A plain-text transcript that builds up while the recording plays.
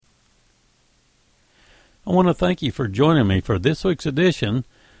I want to thank you for joining me for this week's edition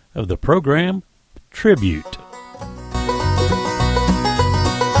of the program Tribute.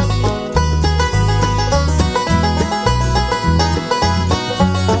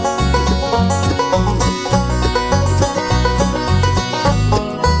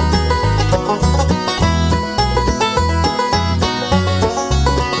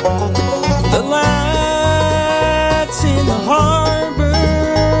 The lights in the harbor,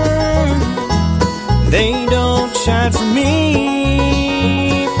 they don't shine for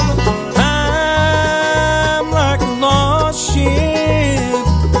me. I'm like a lost ship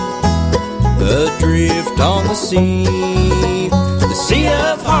adrift on the sea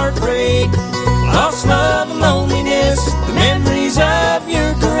of heartbreak, lost love and loneliness, the memories of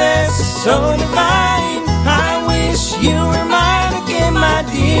your caress, so divine. I wish you were mine again, my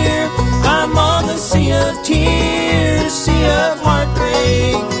dear. I'm on the sea of tears, sea of heartbreak.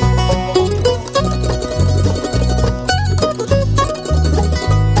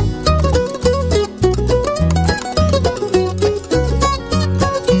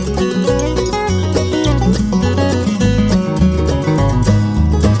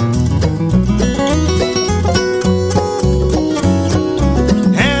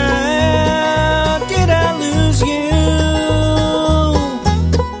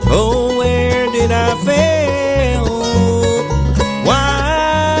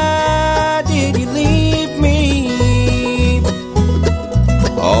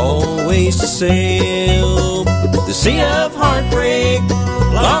 Sail the sea of heartbreak,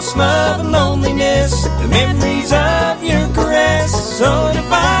 lost love and loneliness, the memories of your caress, so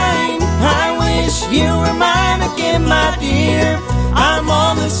divine. I wish you were mine again, my dear. I'm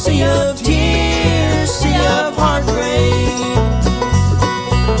on the sea of tears, sea of heartbreak.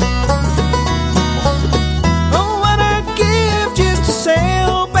 Oh, what I'd give just to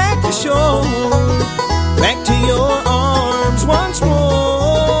sail back to shore, back to your arms once more.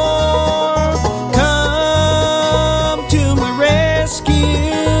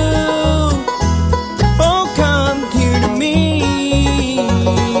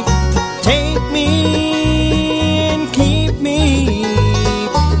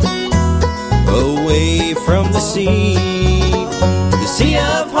 The sea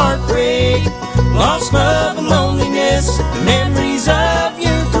of heartbreak, lost love and loneliness, the memories of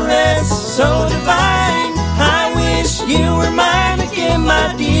your caress, so divine. I wish you were mine again,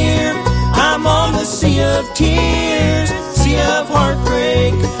 my dear. I'm on the sea of tears, sea of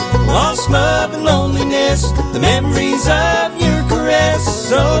heartbreak, lost love and loneliness, the memories of your caress,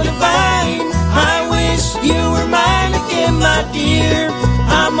 so divine. I wish you were mine again, my dear.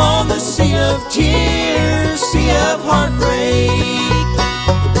 I'm on the sea of tears, sea of heartbreak.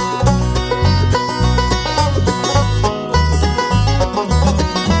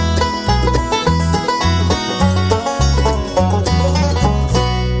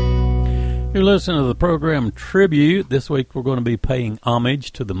 You're listening to the program Tribute. This week we're going to be paying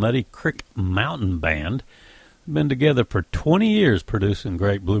homage to the Muddy Krick Mountain Band. We've been together for 20 years producing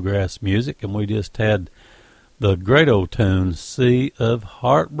great bluegrass music, and we just had the great old tune, Sea of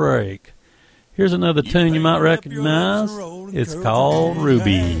Heartbreak. Here's another tune you might recognize. It's called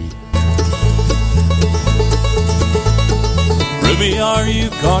Ruby. Ruby, are you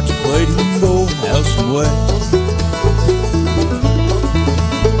contemplating going out some west?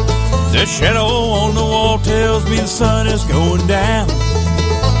 The shadow on the wall tells me the sun is going down.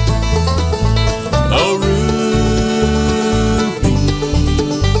 Oh, Ruby,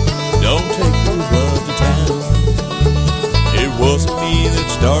 don't take your love to town. It wasn't me that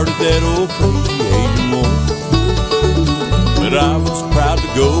started that old crazy 81, but I was proud to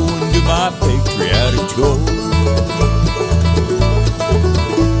go and do my patriotic chore.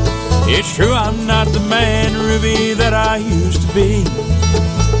 It's true I'm not the man, Ruby, that I used to be.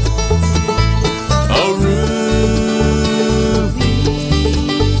 Oh, Ruby,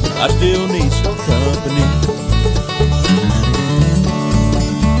 I still need some company.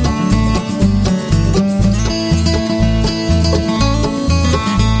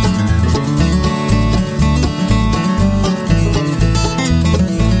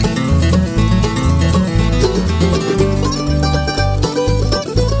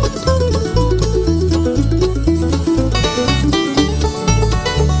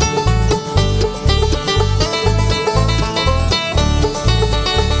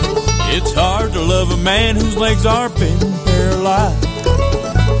 Of a man whose legs are been paralyzed,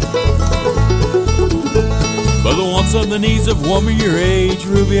 but the wants and the needs of a woman your age,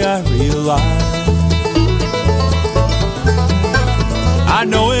 Ruby, I realize. I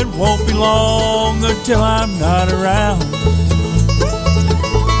know it won't be long until I'm not around.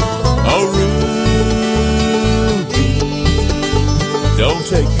 Oh,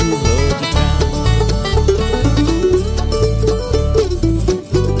 take your love to town.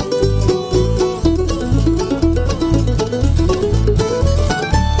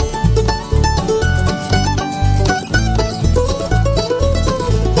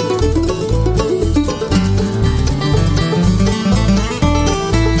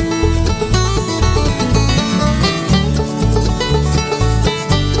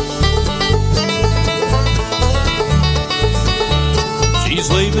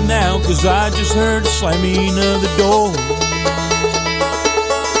 Leaving now, 'cause I just heard the slamming of the door.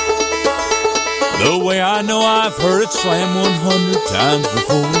 The way I know I've heard it slam 100 times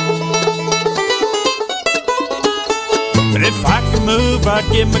before. But if I could move, I'd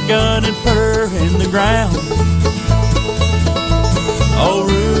get my gun and put her in the ground. Oh,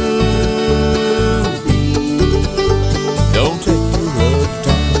 Ruby, don't take your love to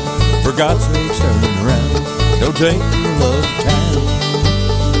town. For God's sake, turn around. Don't take your love to town.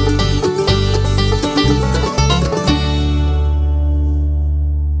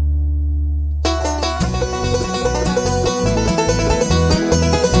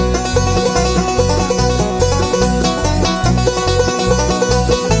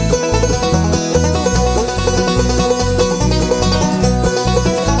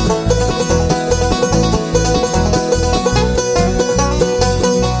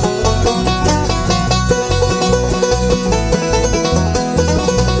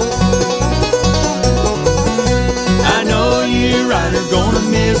 Gonna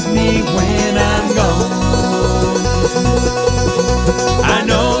miss me when I'm gone. I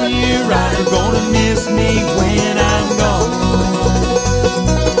know you're right, you're gonna miss me when I'm gone.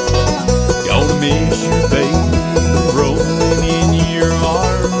 Gonna miss your baby rolling in your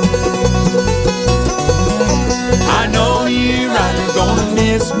arms. I know you're right, you're gonna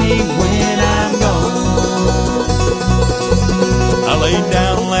miss me when I'm gone. I laid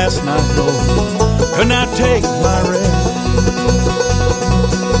down last night, Lord, could not take my rest.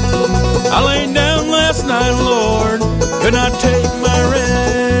 I laid down last night, Lord, could not take my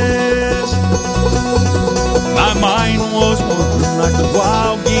rest. My mind was wandering like the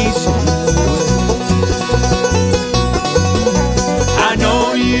wild geese in the west. I know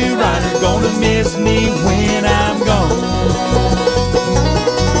you're right, you're gonna miss me when I'm gone.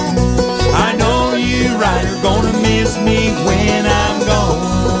 I know you're right, you're gonna miss me when I'm gone.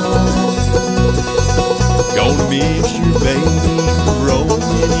 Gonna miss your baby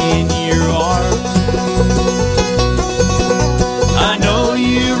rolling in your arms. I know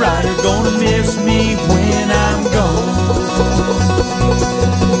you're right, you're gonna miss me when I'm gone.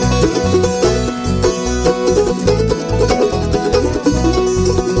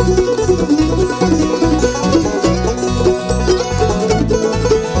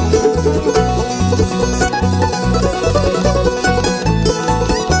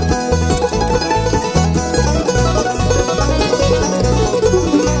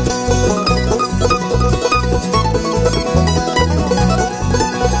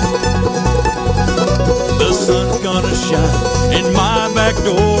 In my back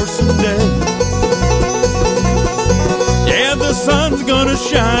door someday. Yeah, the sun's gonna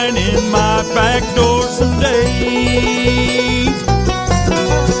shine in my back door someday.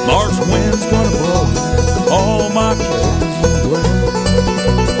 March wind's gonna blow all my cares away.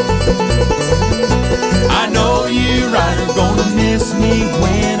 I know you're right, you're gonna miss me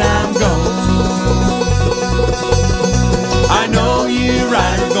when I'm gone. I know you're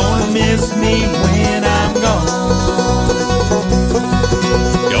right, you're gonna miss me when I'm gone.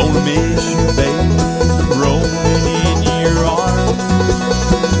 Gonna miss you, baby, rolling in your arms.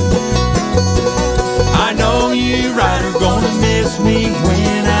 I know you're right, you're gonna miss me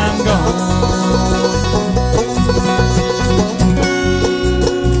when I'm gone.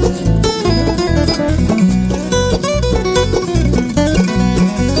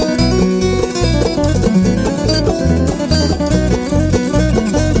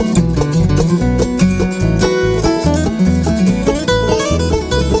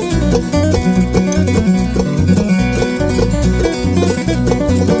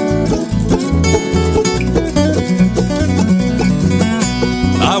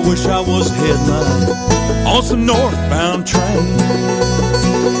 Wish I was headlight on some northbound train.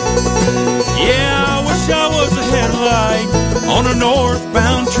 Yeah, I wish I was a headlight on a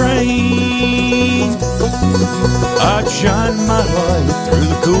northbound train. I'd shine my light through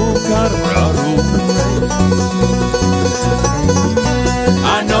the cool Colorado rain.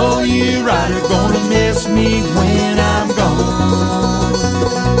 I know you're right, you're gonna miss me when I'm gone.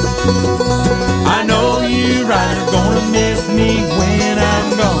 I know you're right, you're gonna miss me when I'm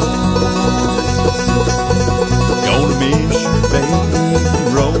gone. Gonna miss your baby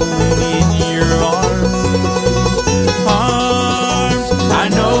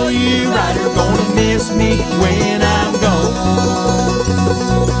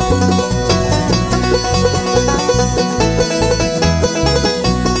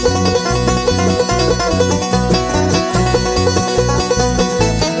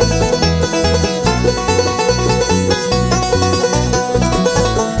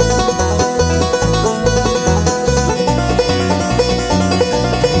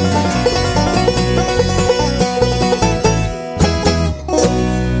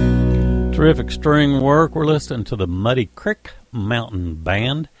string work. We're listening to the Muddy Krick Mountain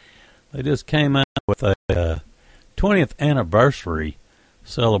Band. They just came out with a 20th anniversary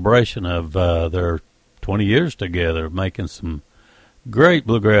celebration of their 20 years together, making some great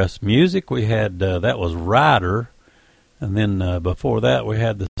bluegrass music. We had, that was Rider, and then before that we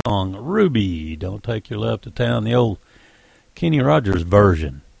had the song Ruby, Don't Take Your Love to Town, the old Kenny Rogers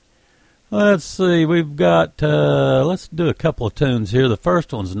version. Let's see, we've got, let's do a couple of tunes here. The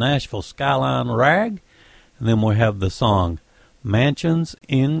first one's Nashville Skyline Rag, and then we have the song Mansions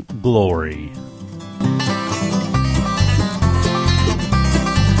in Glory.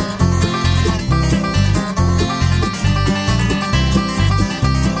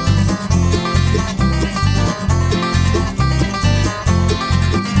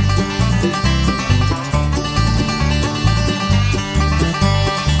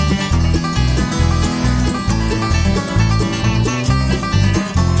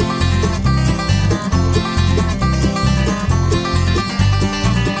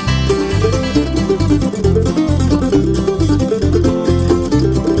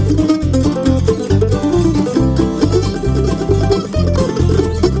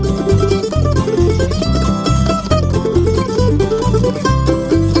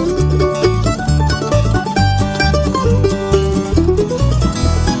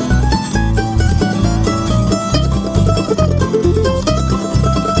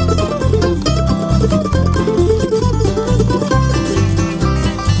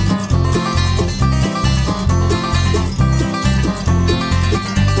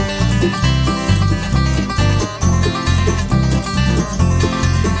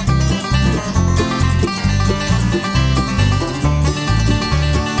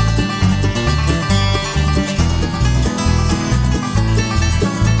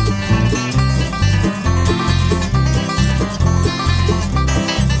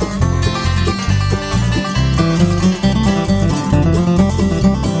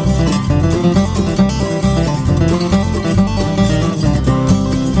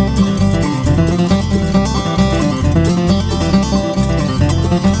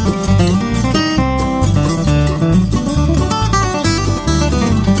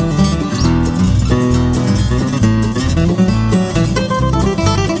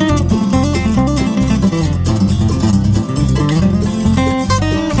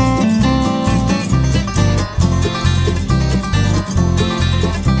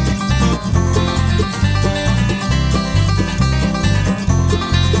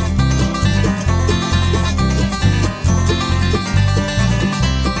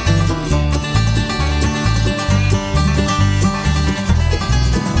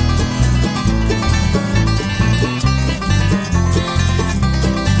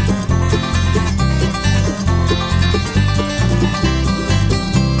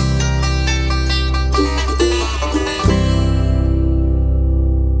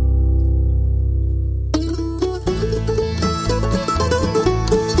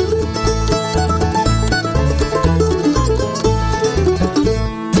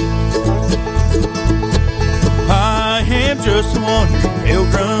 Just a wandering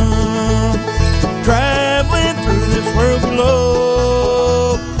pilgrim, traveling through this world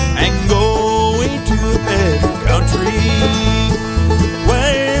below, and going to a better country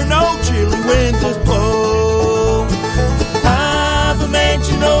where no chilly winds just blow. I've a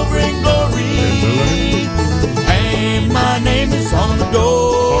mansion over in glory, and my name is on the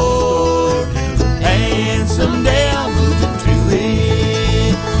door, and someday I'll move into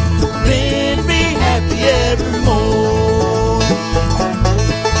it, then be happy evermore.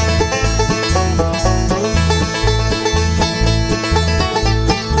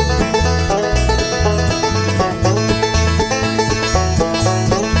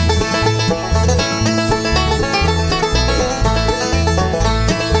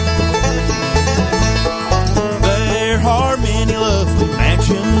 There are many lovely mansions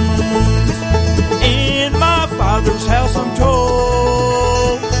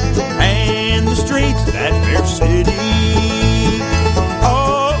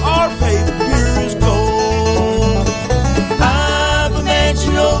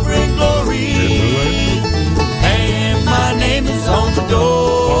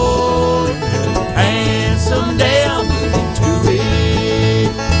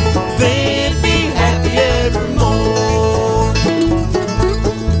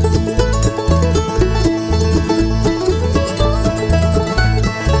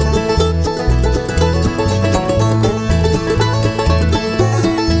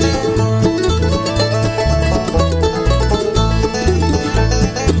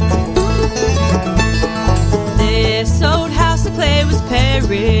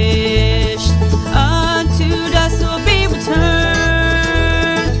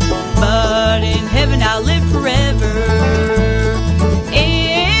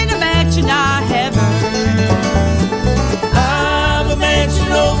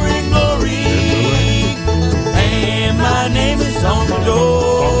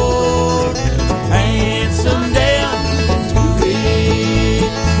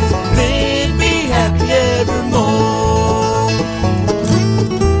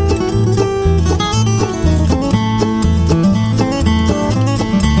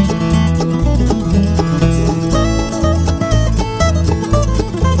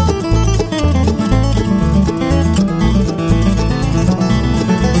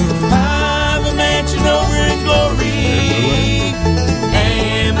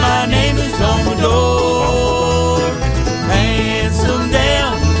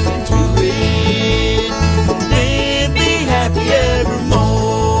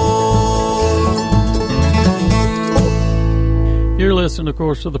the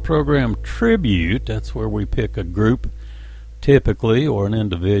course of the program Tribute. That's where we pick a group, typically, or an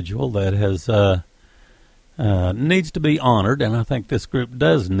individual that has needs to be honored, and I think this group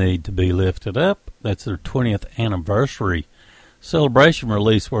does need to be lifted up. That's their 20th anniversary celebration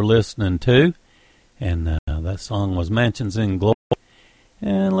release we're listening to, and that song was Mansions in Glory.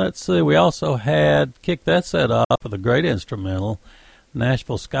 And let's see, we also had kicked that set off with a great instrumental,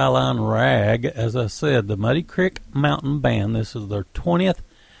 Nashville Skyline Rag. As I said, the Muddy Krick Mountain Band. This is their 20th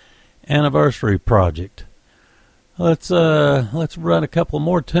anniversary project. Let's run a couple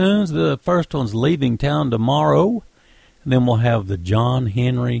more tunes. The first one's Leaving Town Tomorrow, and then we'll have the John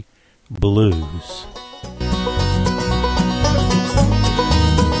Henry Blues.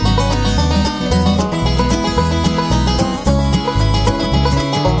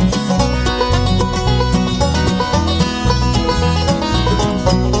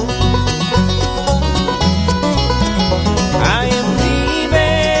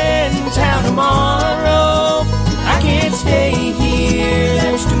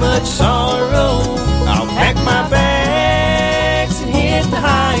 Sorrow, I'll pack my bags and hit the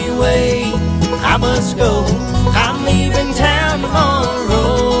highway. I must go, I'm leaving town tomorrow.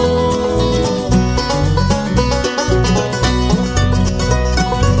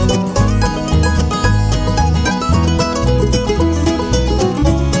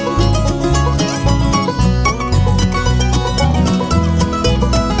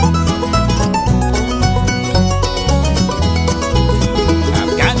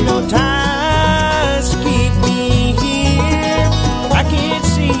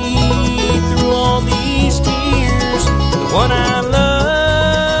 One I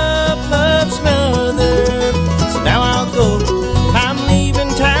love loves another, so now I'll go. I'm leaving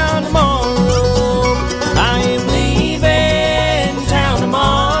town tomorrow. I am leaving town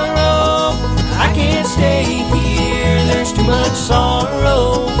tomorrow. I can't stay here, there's too much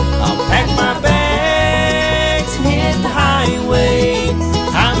sorrow. I'll pack my bags and hit the highway.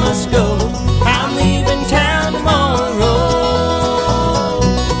 I must go, I'm leaving town tomorrow.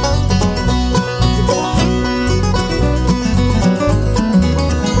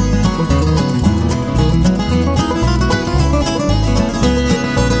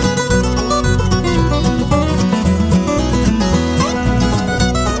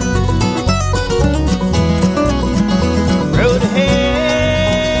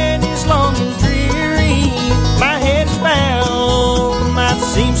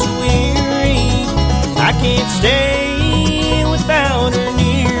 Can't stay without her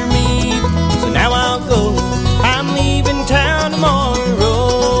near me, so now I'll go. I'm leaving town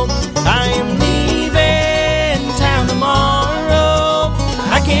tomorrow. I am leaving town tomorrow.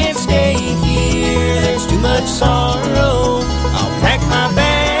 I can't stay here, there's too much sorrow. I'll pack my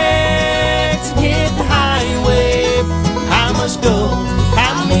bags and hit the highway. I must go,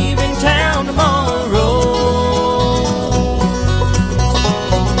 I'm leaving town tomorrow.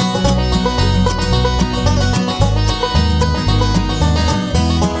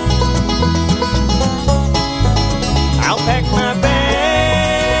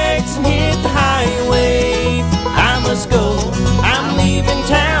 Go, I'm leaving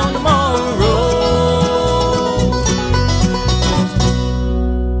town tomorrow.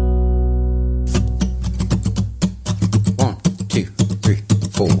 1, 2, 3,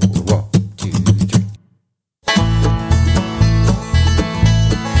 4. 1, 2, 3.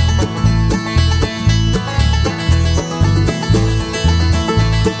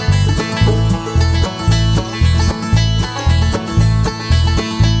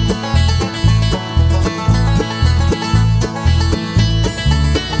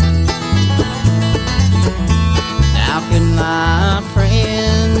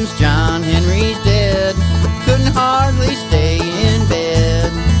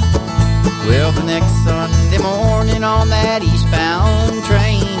 On that eastbound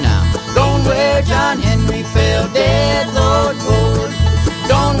train, I'm going where John Henry fell dead, Lord, Lord.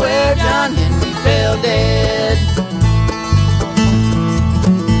 Going where John Henry fell dead.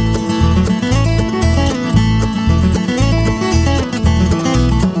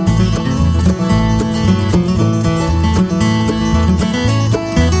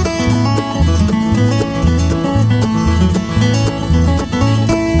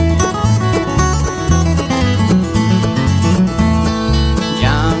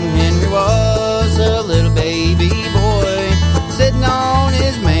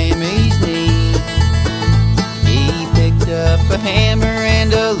 A hammer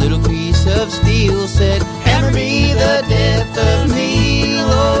and a little piece of steel, said, hammer be the death of me,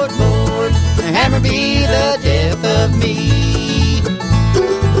 Lord, Lord, hammer be the death of me.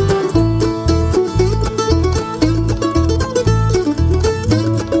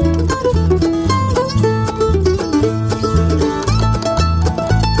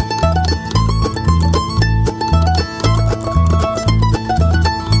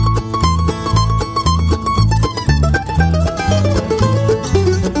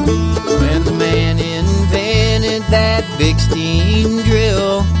 that big steam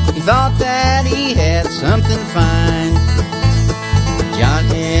drill. He thought that he had something fine. John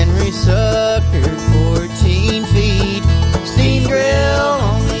Henry suckered 14 feet. Steam drill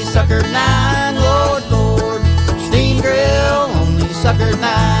only suckered 9, Lord, Lord. Steam drill only suckered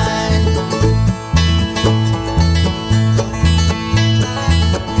 9.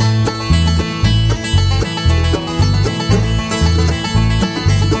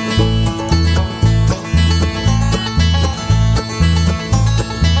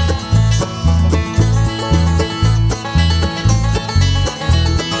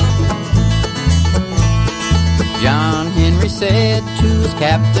 Said to his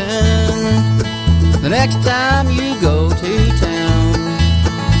captain, the next time you go to town,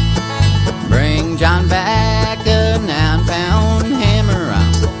 bring John back a 9-pound hammer.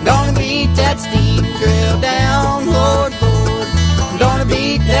 I'm gonna beat that steam drill down, Lord, Lord. I'm gonna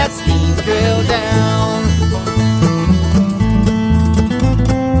beat that steam drill down.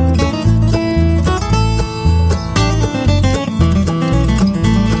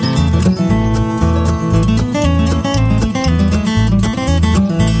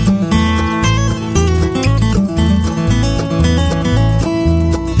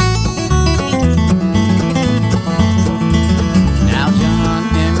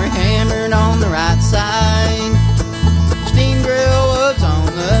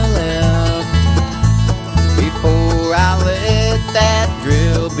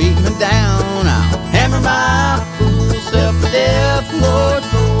 Down, I'll hammer my fool self to death, Lord,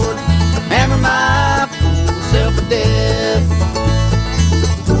 Lord. Hammer my fool self to death.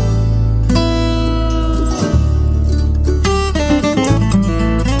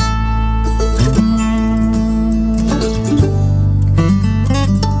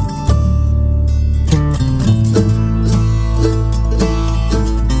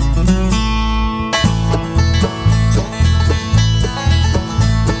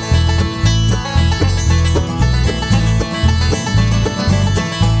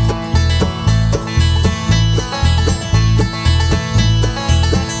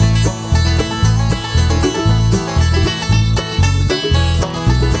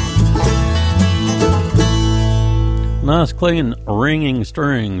 Nice, clean, ringing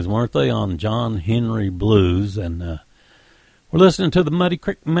strings, weren't they, on John Henry Blues? And we're listening to the Muddy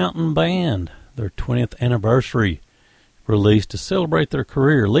Krick Mountain Band, their 20th anniversary release to celebrate their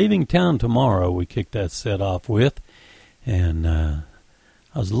career. Leaving Town Tomorrow, we kicked that set off with. And I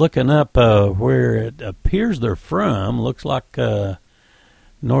was looking up where it appears they're from. Looks like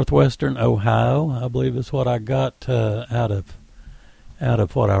northwestern Ohio, I believe is what I got out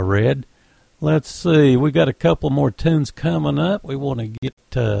of what I read. Let's see. We got a couple more tunes coming up. We want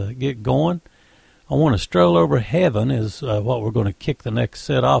to get going. I Want to Stroll Over Heaven is what we're going to kick the next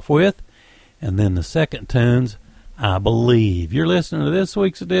set off with, and then the second tune's I Believe. You're listening to this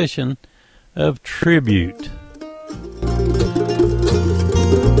week's edition of Tribute.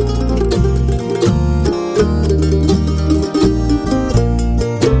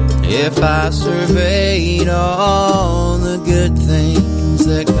 If I surveyed all the good things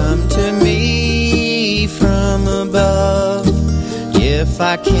that come to me from above, if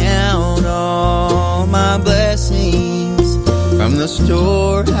I count all my blessings from the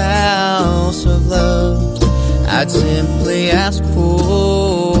storehouse of love, I'd simply ask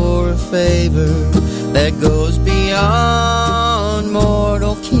for a favor that goes beyond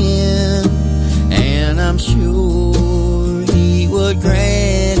mortal kin, and I'm sure He would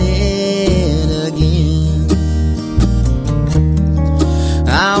grant it again.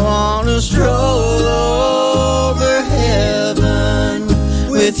 I want to stroll over heaven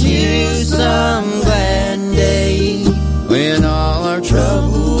with you some glad day, when all our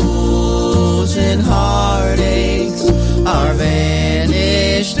troubles and heartaches are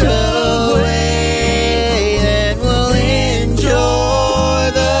vanished away. Then we'll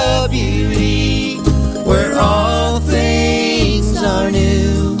enjoy the beauty where all things are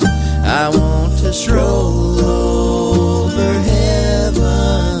new. I want to stroll over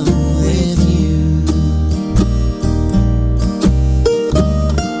heaven with you.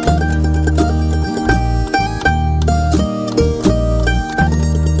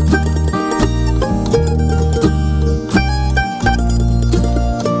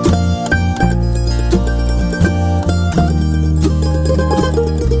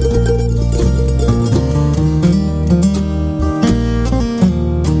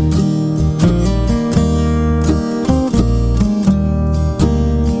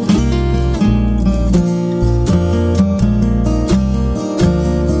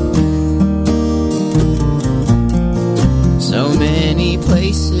 So many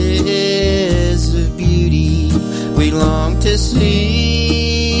places of beauty we we long to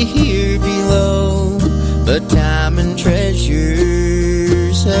see here below. But time and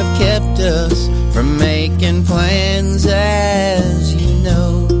treasures have kept us from making plans, as you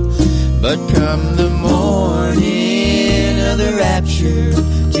know. But come the morning of the rapture,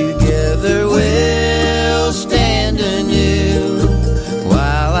 together we'll stand anew,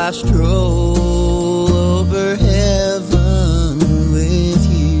 while I stroll over heaven with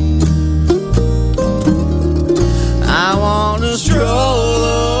you. I want to stroll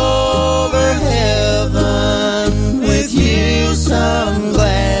over heaven with you some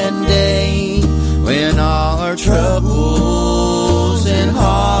glad day, when all our troubles and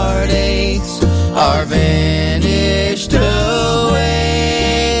heartaches are vanished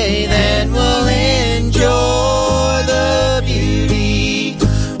away. Then we'll enjoy the beauty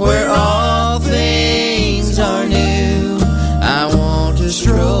where all things are new. I want to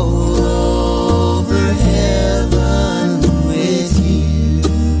stroll over heaven with you.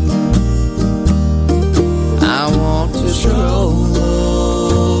 I want to stroll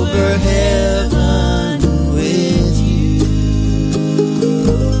over heaven with you.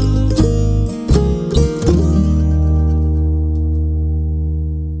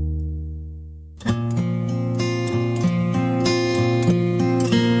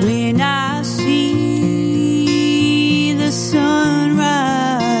 When I see the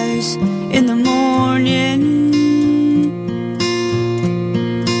sunrise in the morning,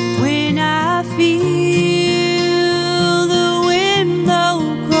 when I feel the wind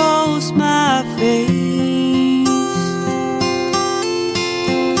blow across my face,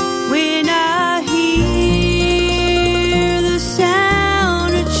 when I hear the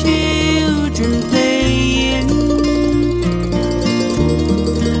sound of children playing,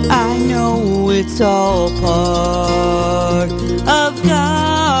 I know it's all part of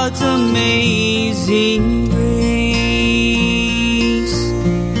God's amazing grace.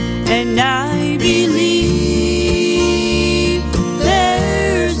 And I believe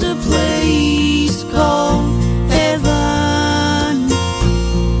there's a place called heaven.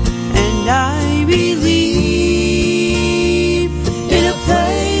 And I believe in a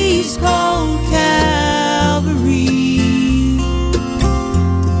place called Calvary.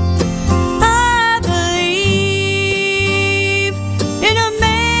 I believe in a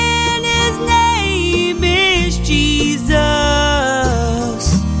man, his name is Jesus.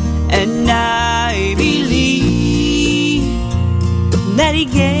 And I believe that he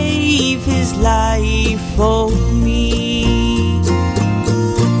gave his life for me.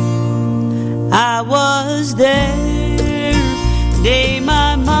 I was there the day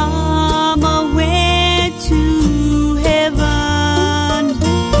my mama went to heaven.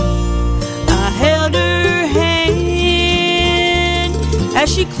 I held her hand as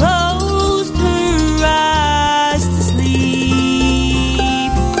she closed her eyes to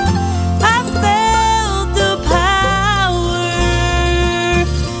sleep. I felt the power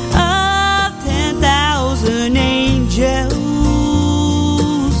of 10,000 angels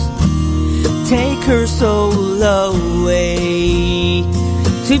take her soul away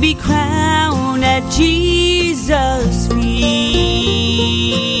to be crowned at Jesus'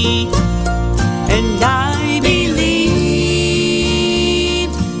 feet. And I believe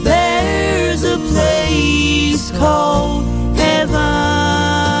there's a place called heaven.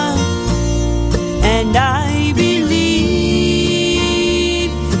 And I believe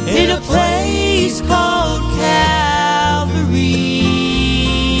in a place called Calvary.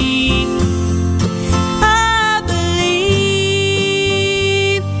 I believe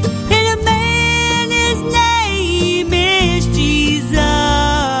in a man, his name is Jesus.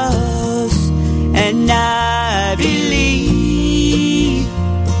 And I believe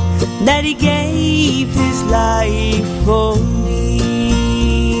that he gave his life for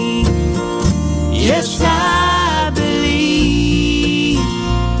me. Yes, I believe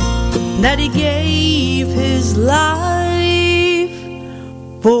that he gave his life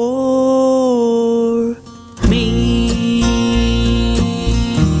for me.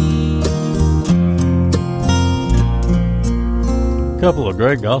 Couple of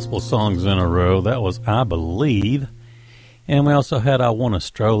great gospel songs in a row. That was I Believe. And we also had I Want to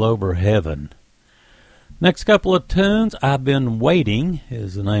Stroll Over Heaven. Next couple of tunes, I've Been Waiting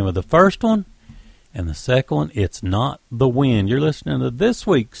is the name of the first one. And the second one, It's Not the Wind. You're listening to this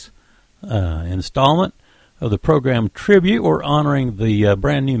week's installment of the program Tribute. We're honoring the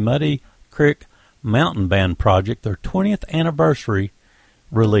brand new Muddy Krick Mountain Band project, their 20th anniversary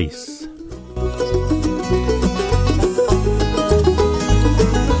release.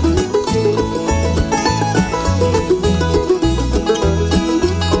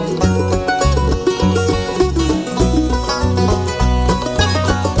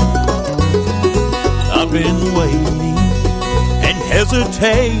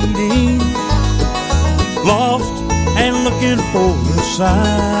 hesitating, lost and looking for a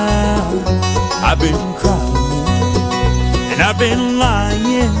sign. I've been crying and I've been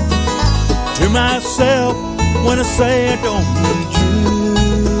lying to myself when I say I don't need you.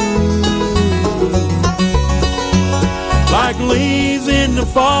 Like leaves in the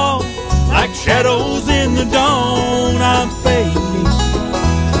fall, like shadows in the dawn, I'm fading.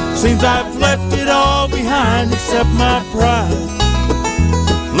 Seems I've left it all behind except my pride,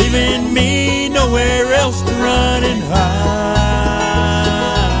 leaving me nowhere else to run and hide.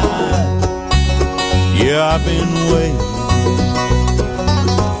 Yeah, I've been waiting.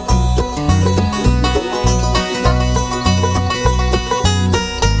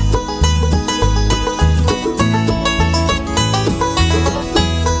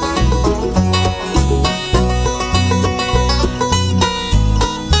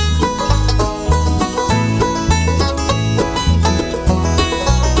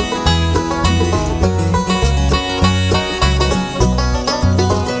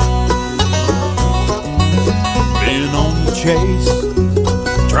 Chase,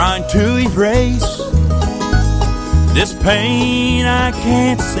 trying to erase this pain I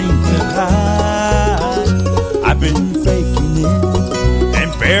can't seem to hide. I've been faking it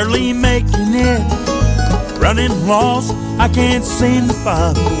and barely making it, running lost, I can't seem to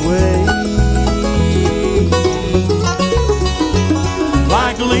find a way.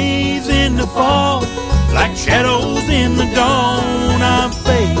 Like leaves in the fall, like shadows in the dawn, I'm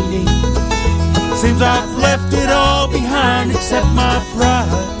fading. Seems I've left it all behind except my pride,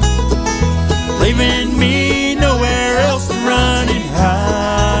 leaving me nowhere else to run and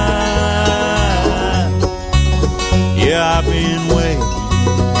hide. Yeah, I've been waiting.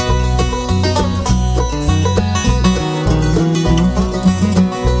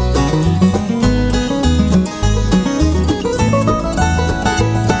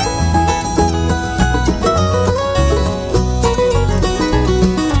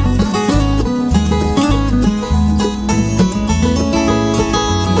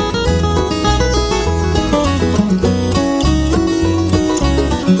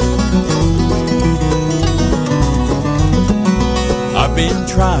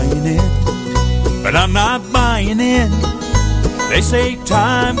 Trying it, but I'm not buying in. They say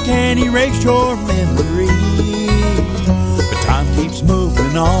time can erase your memories, but time keeps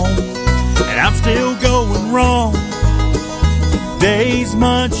moving on, and I'm still going wrong. Days,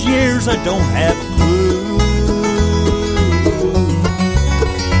 months, years, I don't have a clue.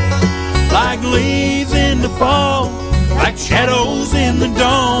 Like leaves in the fall, like shadows in the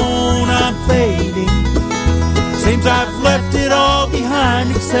dawn, I'm fading. Seems I've left it all behind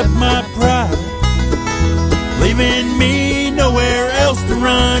except my pride, leaving me nowhere else to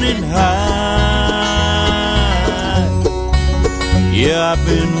run and hide. Yeah, I've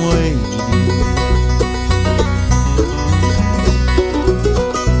been waiting.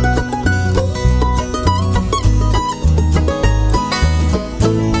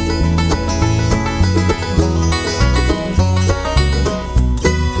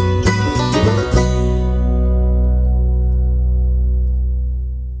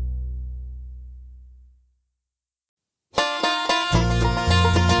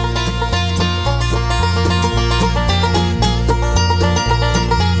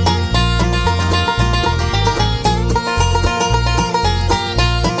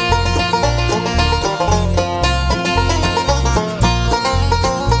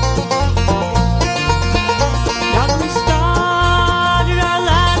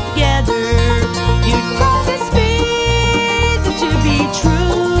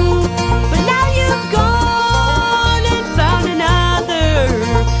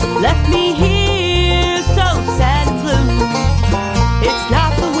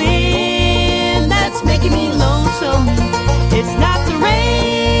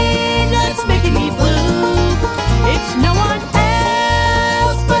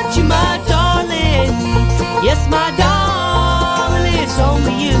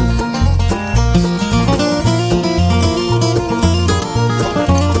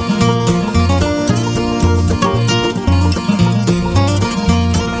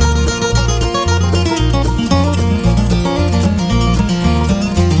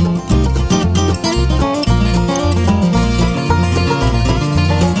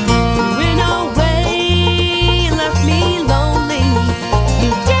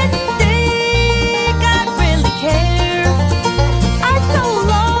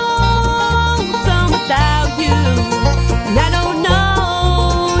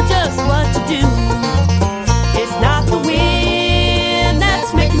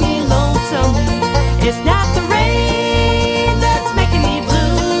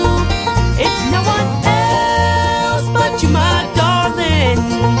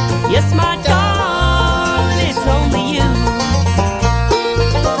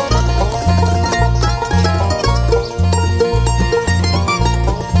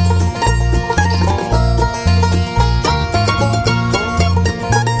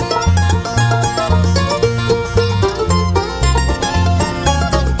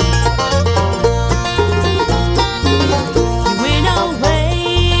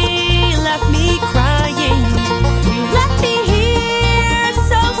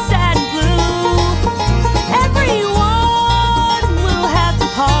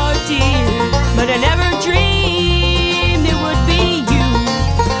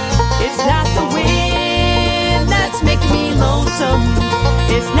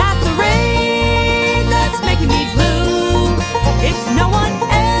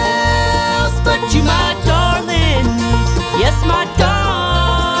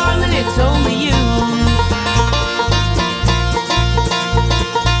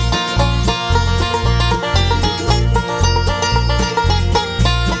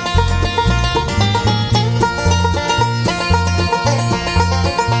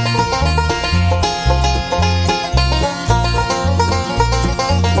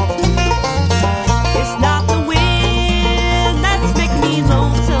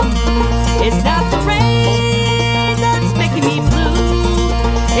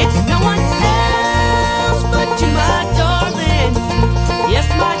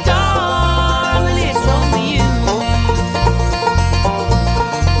 my darling, it's only you.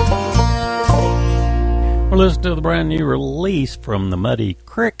 We're listening to the brand new release from the Muddy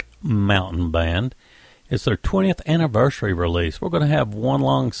Krick Mountain Band. It's their 20th anniversary release. We're going to have one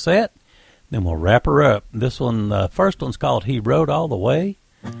long set, then we'll wrap her up. This one, the first one's called He Rode All the Way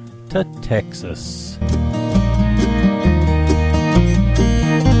to Texas.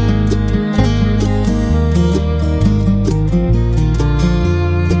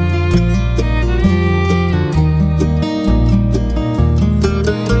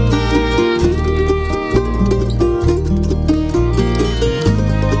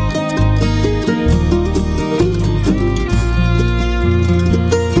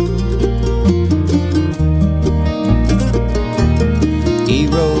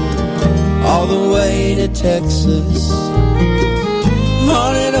 Texas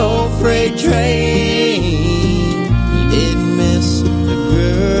on an old freight train. He didn't miss the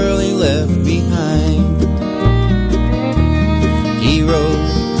girl he left behind. He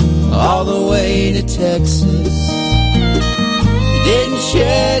rode all the way to Texas. He didn't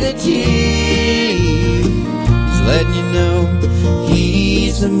shed a tear. He's letting you know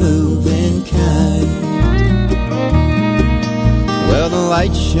he's a moving kind. Well, the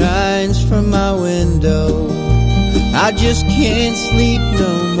light shines from my window. I just can't sleep no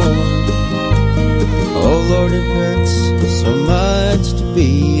more. Oh, Lord, it hurts so much to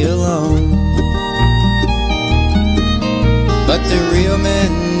be alone. But the real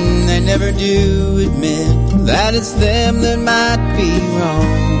men, they never do admit that it's them that might be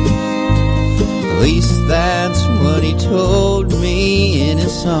wrong. At least that's what he told me in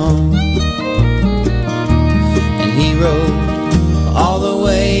his song. And he wrote all the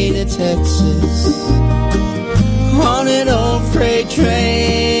way to Texas on an old freight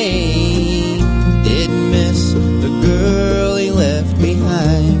train. Didn't miss the girl he left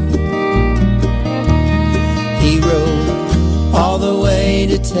behind. He rode all the way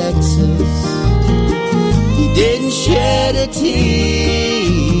to Texas. He didn't shed a tear.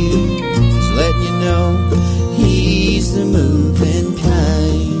 Just letting you know he's the moving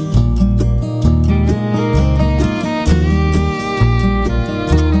kind.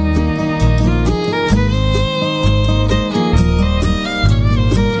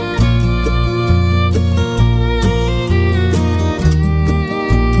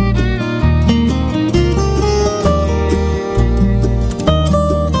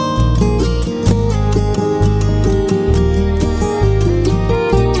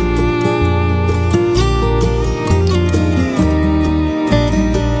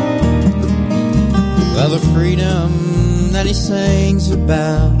 He sings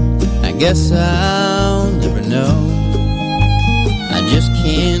about, I guess I'll never know. I just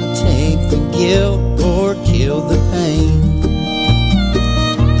can't take the guilt or kill the pain.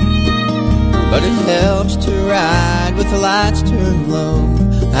 But it helps to ride with the lights turned low.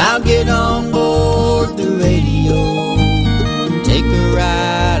 I'll get on board the radio and take a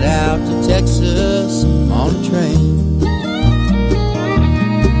ride out to Texas on a train.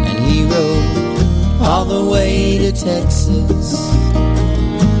 And he rode all the way to Texas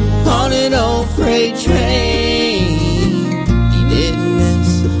on an old freight train. He didn't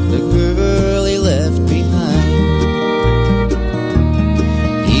miss the girl he left behind.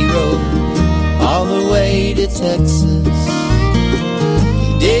 He rode all the way to Texas.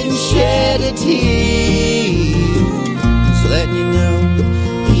 He didn't shed a tear. Just letting you know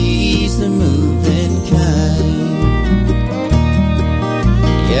he's the moving kind.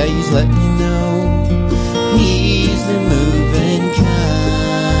 Yeah, he's letting you know he's the moving kind.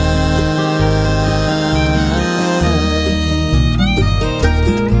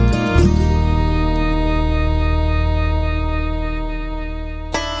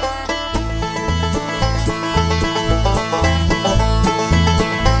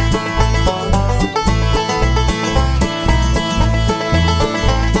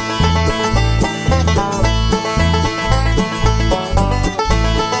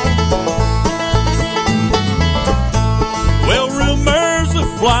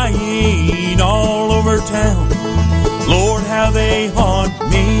 Flying all over town, Lord, how they haunt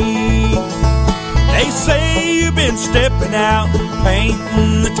me. They say you've been stepping out,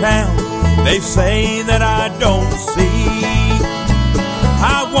 painting the town. They say that I don't see.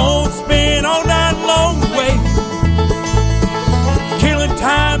 I won't spend all night long waiting, killing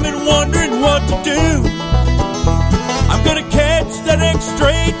time and wondering what to do. I'm gonna catch the next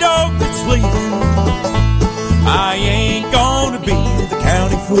stray dog that's leaving. I ain't gonna be the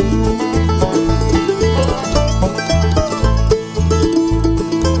county fool.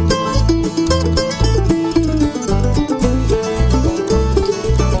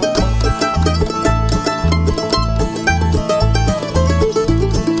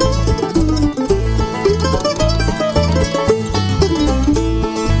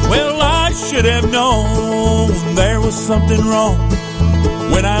 was something wrong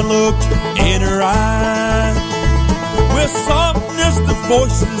when I looked in her eyes. With softness of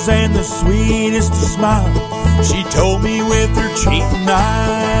voices and the sweetest of smiles, she told me with her cheating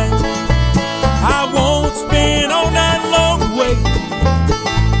eyes, I won't spend all night long waiting,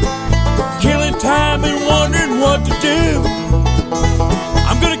 killing time and wondering what to do.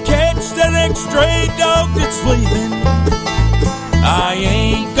 I'm gonna catch that next stray dog that's leaving. I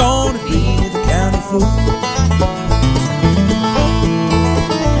ain't gonna be the county fool.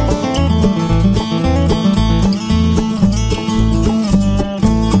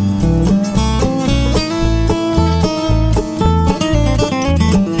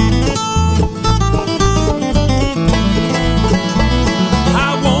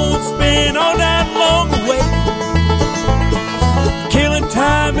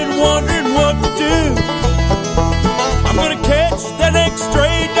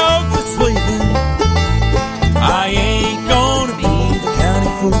 Stray dog that's leaving. I ain't gonna be the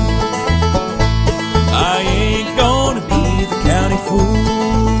county fool. I ain't gonna be the county fool.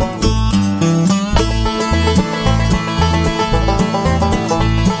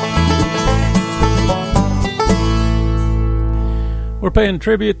 We're paying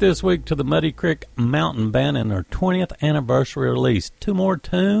tribute this week to the Muddy Krick Mountain Band and their 20th anniversary release. 2 more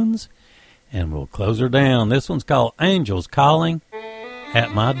tunes, and we'll close her down. This one's called Angels Calling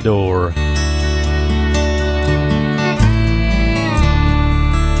at My Door.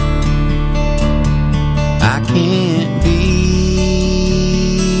 I can't be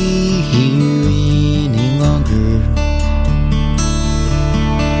here any longer.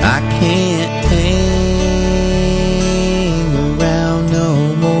 I can't hang around no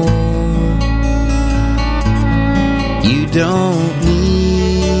more. You don't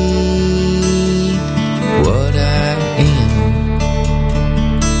need what I am.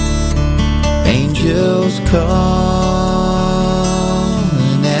 Angels calling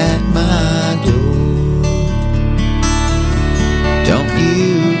at my door. Don't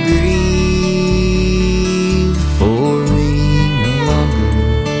you grieve for me no longer.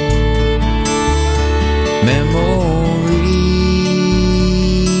 Memories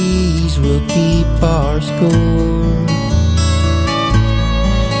will keep our score.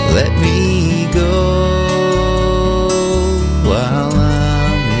 Let me go while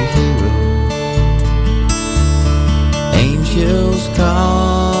I'm your hero. Angels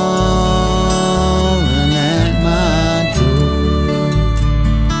calling at my door.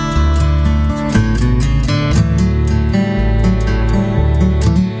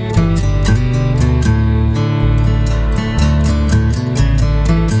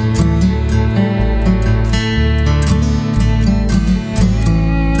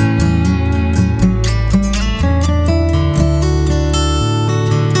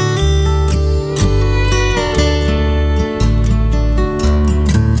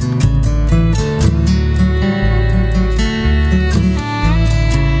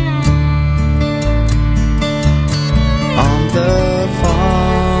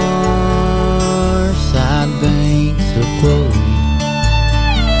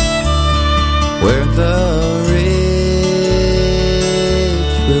 Where the rich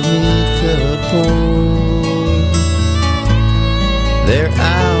will meet the poor, there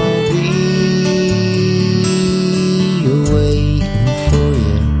I'll be waiting for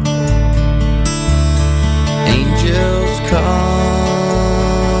you. Angels calling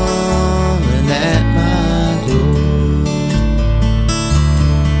at my door.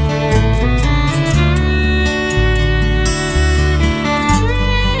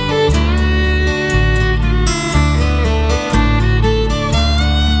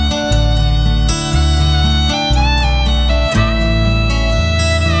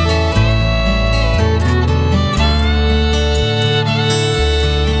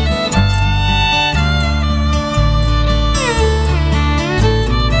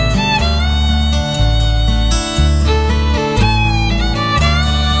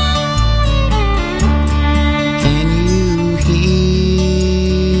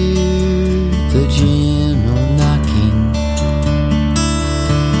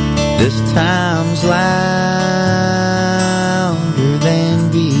 This time's louder than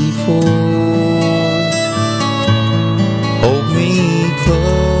before. Hold me close,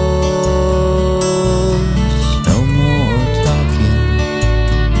 no more talking.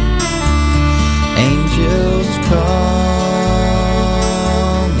 Angels calling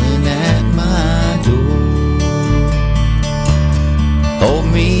at my door. Hold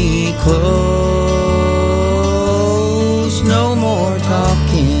me close, no more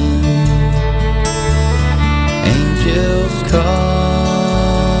talking. Angels calling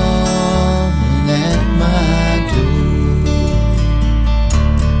at my door.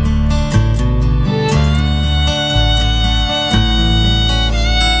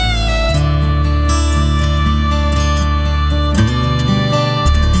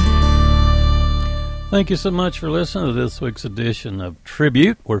 Thank you so much for listening to this week's edition of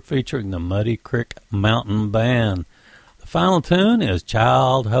Tribute. We're featuring the Muddy Krick Mountain Band. The final tune is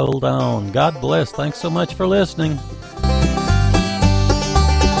Child Hold On. God bless. Thanks so much for listening.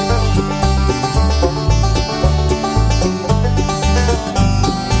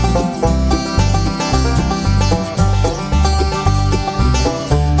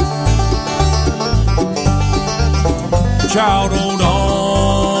 Child, hold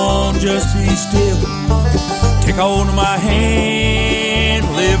on, just be still. Take hold of my hand,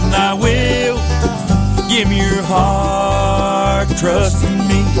 live in thy will. Give me your heart, trust in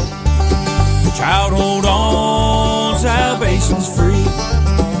me. Child, hold on, salvation's free.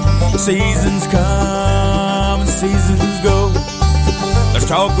 Seasons come and seasons go. Let's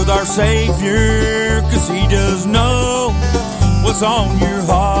talk with our Savior, 'cause He does know what's on your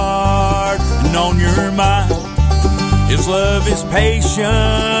heart and on your mind. His love is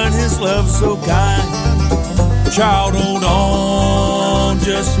patient, His love so kind. Child, hold on,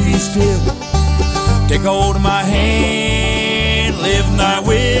 just be still. Take hold of my hand, live in thy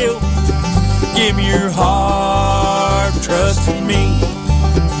will. Give me your heart, trust in me.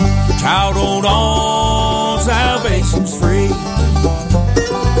 Child, hold on, salvation's free.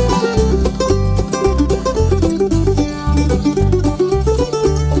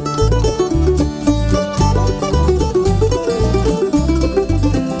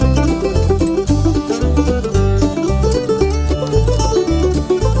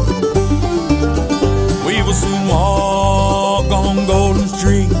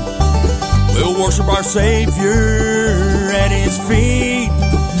 Worship our Savior at His feet.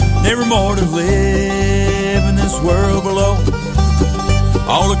 Never more to live in this world below.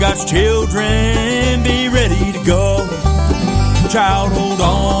 All of God's children, be ready to go. Child, hold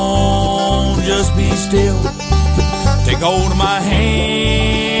on, just be still. Take hold of my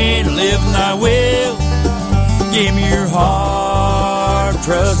hand, live in thy will. Give me your heart,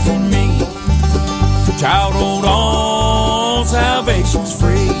 trust in me. Child, hold on, salvation's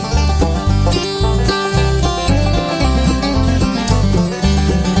free.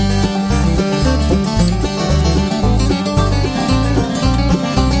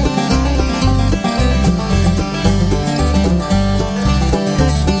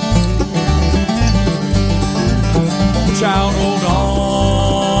 Child, hold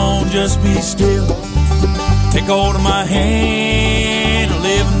on, just be still. Take hold of my hand,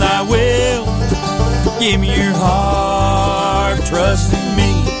 live in thy will. Give me your heart, trust in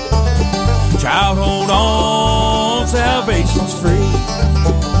me. Child, hold on, salvation's free.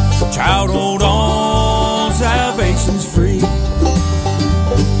 Child, hold on,